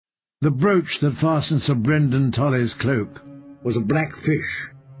The brooch that fastened Sir Brynden Tully's cloak was a black fish,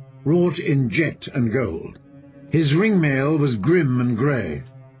 wrought in jet and gold. His ringmail was grim and grey.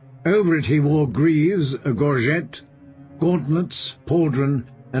 Over it he wore greaves, a gorget, gauntlets, pauldron,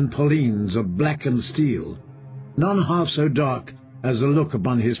 and paulines of blackened steel, none half so dark as the look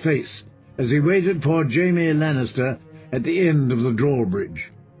upon his face, as he waited for Jaime Lannister at the end of the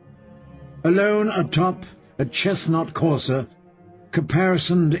drawbridge. Alone atop a chestnut courser,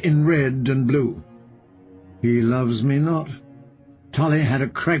 caparisoned in red and blue. He loves me not. Tully had a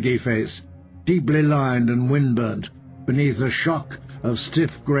craggy face, deeply lined and windburnt beneath a shock of stiff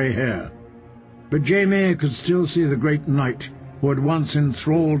grey hair. But Jaime could still see the great knight who had once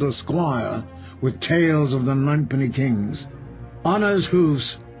enthralled a squire with tales of the Ninepenny Kings. Honour's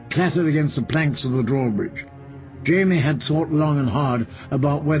hoofs clattered against the planks of the drawbridge. Jaime had thought long and hard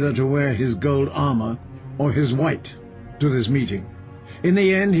about whether to wear his gold armour or his white to this meeting. In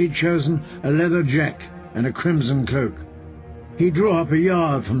the end he'd chosen a leather jack and a crimson cloak. He drew up a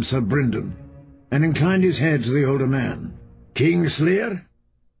yard from Sir Brynden, and inclined his head to the older man. "Kingslayer?"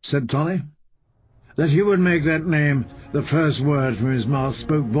 said Tully. That he would make that name the first word from his mouth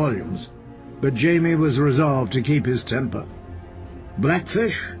spoke volumes, but Jaime was resolved to keep his temper.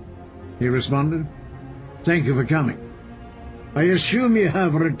 "Blackfish?" he responded. "Thank you for coming. I assume you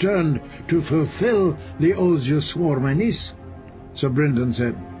have returned to fulfill the oaths you swore my niece?" Sir Brynden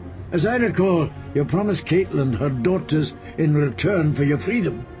said. "As I recall, you promised Catelyn her daughters in return for your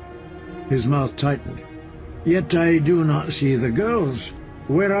freedom." His mouth tightened. "Yet I do not see the girls.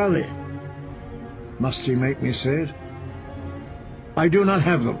 Where are they?" Must he make me say it? "I do not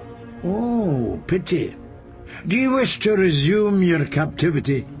have them." "Oh, pity. Do you wish to resume your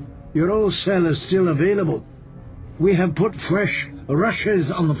captivity? Your old cell is still available. We have put fresh rushes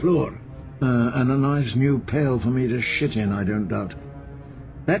on the floor. And a nice new pail for me to shit in, I don't doubt."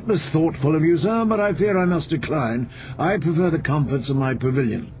 "That was thoughtful of you, sir, but I fear I must decline. I prefer the comforts of my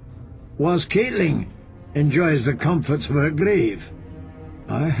pavilion." "Whilst Catelyn enjoys the comforts of her grave."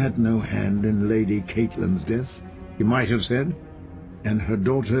 "I had no hand in Lady Catelyn's death," he might have said, "and her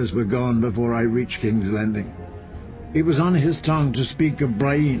daughters were gone before I reached King's Landing." It was on his tongue to speak of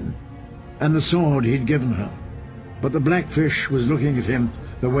Brynden and the sword he'd given her, but the Blackfish was looking at him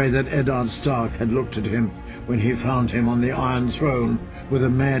the way that Eddard Stark had looked at him when he found him on the Iron Throne with a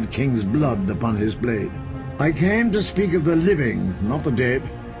mad king's blood upon his blade. "I came to speak of the living, not the dead,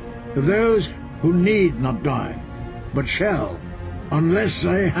 of those who need not die, but shall, unless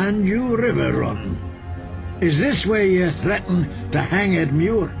I hand you Riverrun. Is this where ye threaten to hang Ed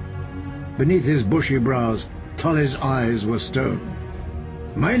Muir?" Beneath his bushy brows, Tully's eyes were stone.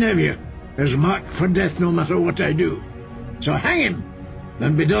 "My nephew is marked for death no matter what I do. So hang him,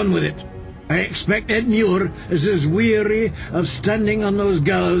 and be done with it. I expect Ed Muir is as weary of standing on those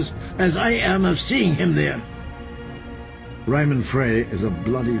gallows as I am of seeing him there." Ryman Frey is a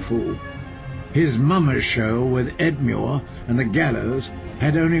bloody fool. His mummer's show with Edmure and the gallows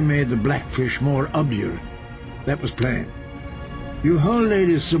had only made the Blackfish more obdurate. That was plain. "You hold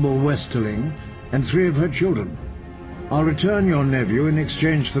Lady Sybil Westerling and 3 of her children. I'll return your nephew in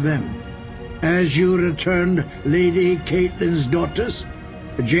exchange for them." "As you returned Lady Catelyn's daughters?"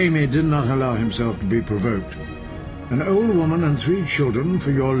 Jaime did not allow himself to be provoked. "An old woman and 3 children for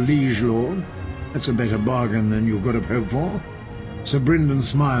your liege lord? That's a better bargain than you could have hoped for." Sir Brynden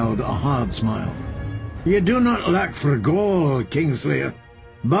smiled a hard smile. "You do not lack for gall, Kingslayer.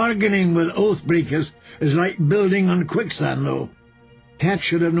 Bargaining with oath-breakers is like building on quicksand, though. Cat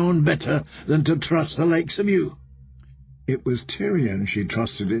should have known better than to trust the likes of you." "It was Tyrion she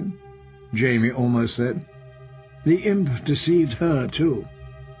trusted in," Jaime almost said. "The imp deceived her, too.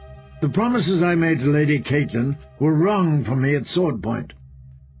 The promises I made to Lady Catelyn were wrong for me at sword point."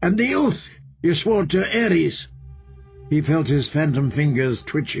 "And the oath you swore to Aerys?" He felt his phantom fingers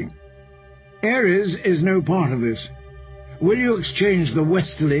twitching. "Aerys is no part of this. Will you exchange the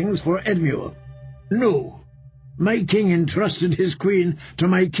Westerlings for Edmure?" "No. My king entrusted his queen to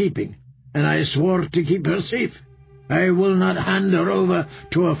my keeping, and I swore to keep her safe. I will not hand her over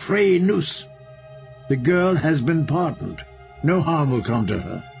to a Frey noose." "The girl has been pardoned. No harm will come to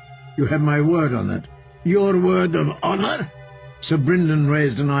her. You have my word on that." "Your word of honour?" Sir Brynden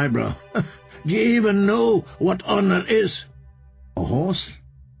raised an eyebrow. "Do you even know what honour is?" "A horse?"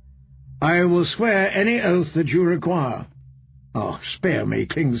 "I will swear any oath that you require." "Oh, spare me,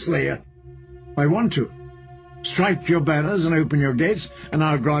 Kingslayer." "I want to. Strike your banners and open your gates, and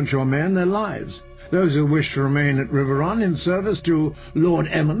I'll grant your men their lives. Those who wish to remain at Riverrun in service to Lord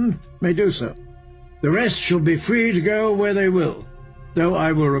Emmond may do so. The rest shall be free to go where they will, though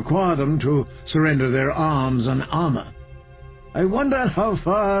I will require them to surrender their arms and armour. I wonder how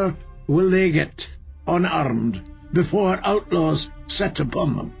far will they get, unarmed, before outlaws set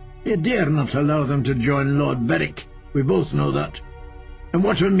upon them? You dare not allow them to join Lord Beric. We both know that. And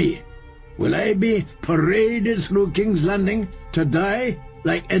what of me? Will I be paraded through King's Landing to die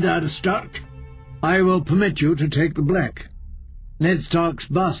like Eddard Stark? I will permit you to take the Black. Ned Stark's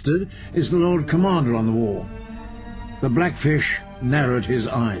bastard is the Lord Commander on the wall. The Blackfish narrowed his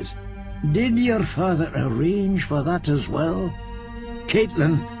eyes. Did your father arrange for that as well?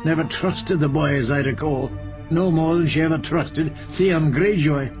 Caitlin never trusted the boy, as I recall, no more than she ever trusted Theon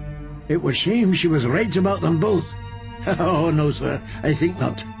Greyjoy. It was shame she was right about them both. Oh, no, sir, I think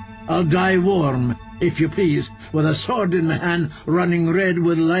not. I'll die warm, if you please, with a sword in my hand running red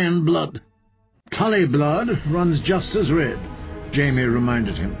with lion blood. Tully blood runs just as red, Jaime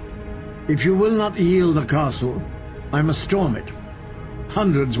reminded him. If you will not yield the castle, I must storm it.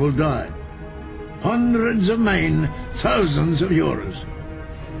 Hundreds will die. Hundreds of mine, thousands of yours.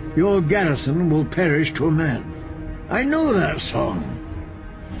 Your garrison will perish to a man. I know that song.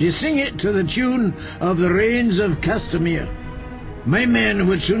 You sing it to the tune of the Rains of Castamere. My men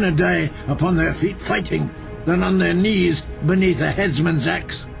would sooner die upon their feet fighting than on their knees beneath a headsman's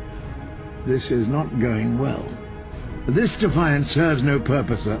axe. This is not going well. This defiance serves no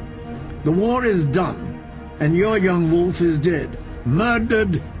purpose, sir. The war is done, and your young wolf is dead,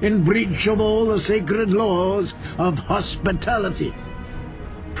 murdered in breach of all the sacred laws of hospitality.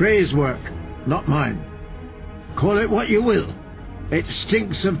 Praise work, not mine. Call it what you will. It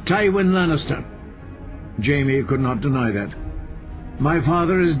stinks of Tywin Lannister. Jaime could not deny that. My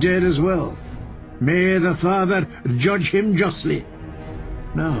father is dead as well. May the Father judge him justly.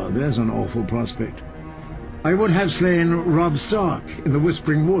 Now, there's an awful prospect. I would have slain Robb Stark in the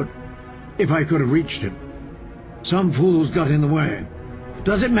Whispering Wood, if I could have reached him. Some fools got in the way.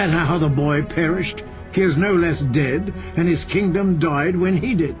 Does it matter how the boy perished? He is no less dead, and his kingdom died when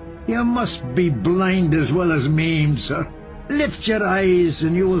he did. You must be blind as well as maimed, sir. Lift your eyes,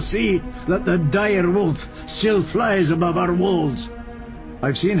 and you will see that the dire wolf still flies above our walls.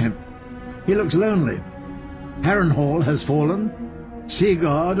 I've seen him. He looks lonely. Harrenhal has fallen,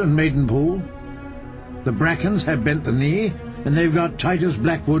 Seaguard and Maidenpool. The Brackens have bent the knee, and they've got Titus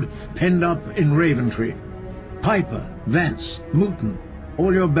Blackwood penned up in Raventree. Piper, Vance, Mooton,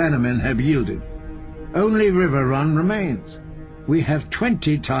 all your bannermen have yielded. Only River Run remains. We have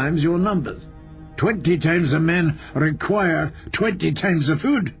 20 times your numbers. 20 times the men require 20 times the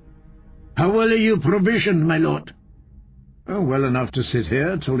food. How well are you provisioned, my lord? Oh, well enough to sit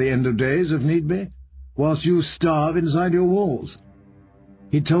here till the end of days, if need be, whilst you starve inside your walls.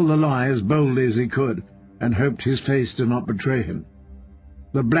 He told the lie as boldly as he could, and hoped his face did not betray him.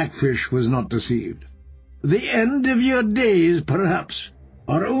 The Blackfish was not deceived. The end of your days, perhaps.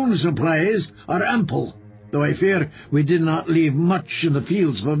 Our own supplies are ample, though I fear we did not leave much in the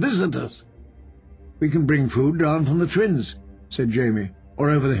fields for visitors. We can bring food down from the Twins, said Jaime,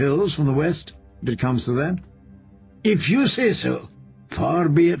 or over the hills from the west, if it comes to that. If you say so, far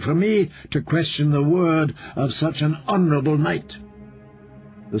be it from me to question the word of such an honourable knight.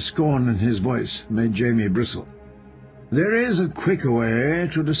 The scorn in his voice made Jaime bristle. There is a quicker way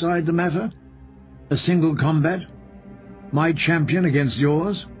to decide the matter. A single combat. My champion against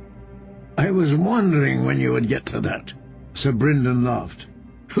yours. I was wondering when you would get to that. Sir Brynden laughed.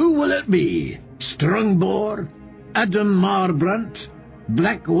 Who will it be? Strongboar? Adam Marbrandt?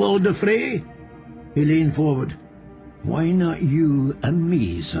 Black Walder Frey? He leaned forward. Why not you and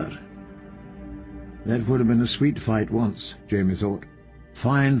me, sir? That would have been a sweet fight once, Jaime thought.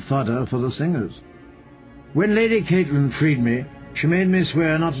 Fine fodder for the singers. When Lady Caitlin freed me, she made me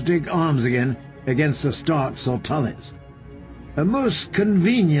swear not to take arms again against the Starks or Tullys. A most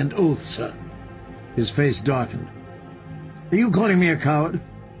convenient oath, sir. His face darkened. Are you calling me a coward?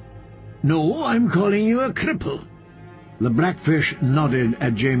 No, I'm calling you a cripple. The Blackfish nodded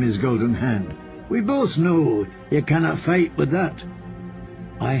at Jaime's golden hand. We both know you cannot fight with that.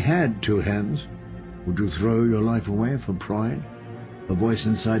 I had 2 hands. Would you throw your life away for pride? A voice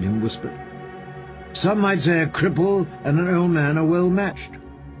inside him whispered. Some might say a cripple and an old man are well matched.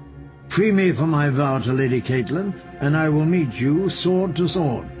 Free me from my vow to Lady Caitlin, and I will meet you sword to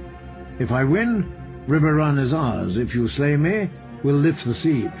sword. If I win, River Run is ours. If you slay me, we'll lift the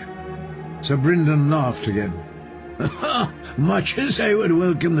siege. Sir Brynden laughed again. Much as I would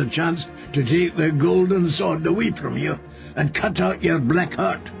welcome the chance to take the golden sword away from you and cut out your black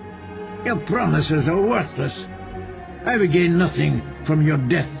heart. Your promises are worthless. I would gain nothing from your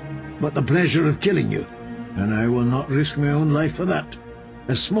death but the pleasure of killing you, and I will not risk my own life for that,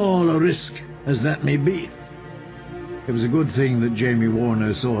 as small a risk as that may be. It was a good thing that Jaime wore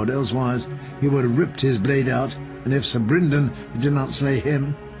no sword, elsewise he would have ripped his blade out, and if Sir Brynden did not slay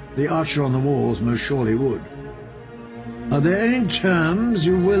him, The archer on the walls most surely would. "Are there any terms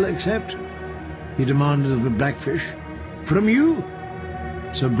you will accept?" he demanded of the Blackfish. "From you?"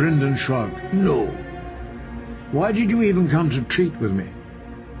 Sir Brynden shrugged. "No." "Why did you even come to treat with me?"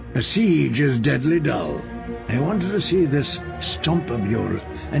 "A siege is deadly dull. I wanted to see this stump of yours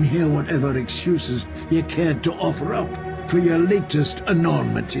and hear whatever excuses you cared to offer up for your latest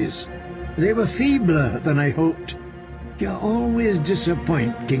enormities. They were feebler than I hoped." "You always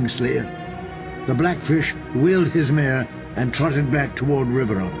disappoint, Kingslayer." The Blackfish wheeled his mare and trotted back toward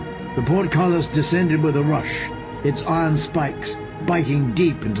Riverrun. The portcullis descended with a rush, its iron spikes biting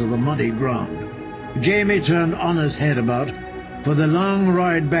deep into the muddy ground. Jaime turned Honor's head about for the long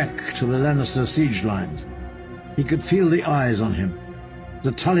ride back to the Lannister siege lines. He could feel the eyes on him,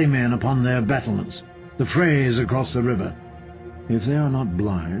 the Tully men upon their battlements, the frays across the river. If they are not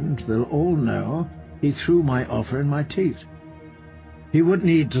blind, they'll all know he threw my offer in my teeth. He would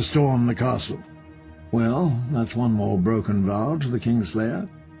need to storm the castle. Well, that's one more broken vow to the Kingslayer.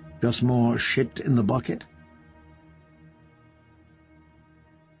 Just more shit in the bucket.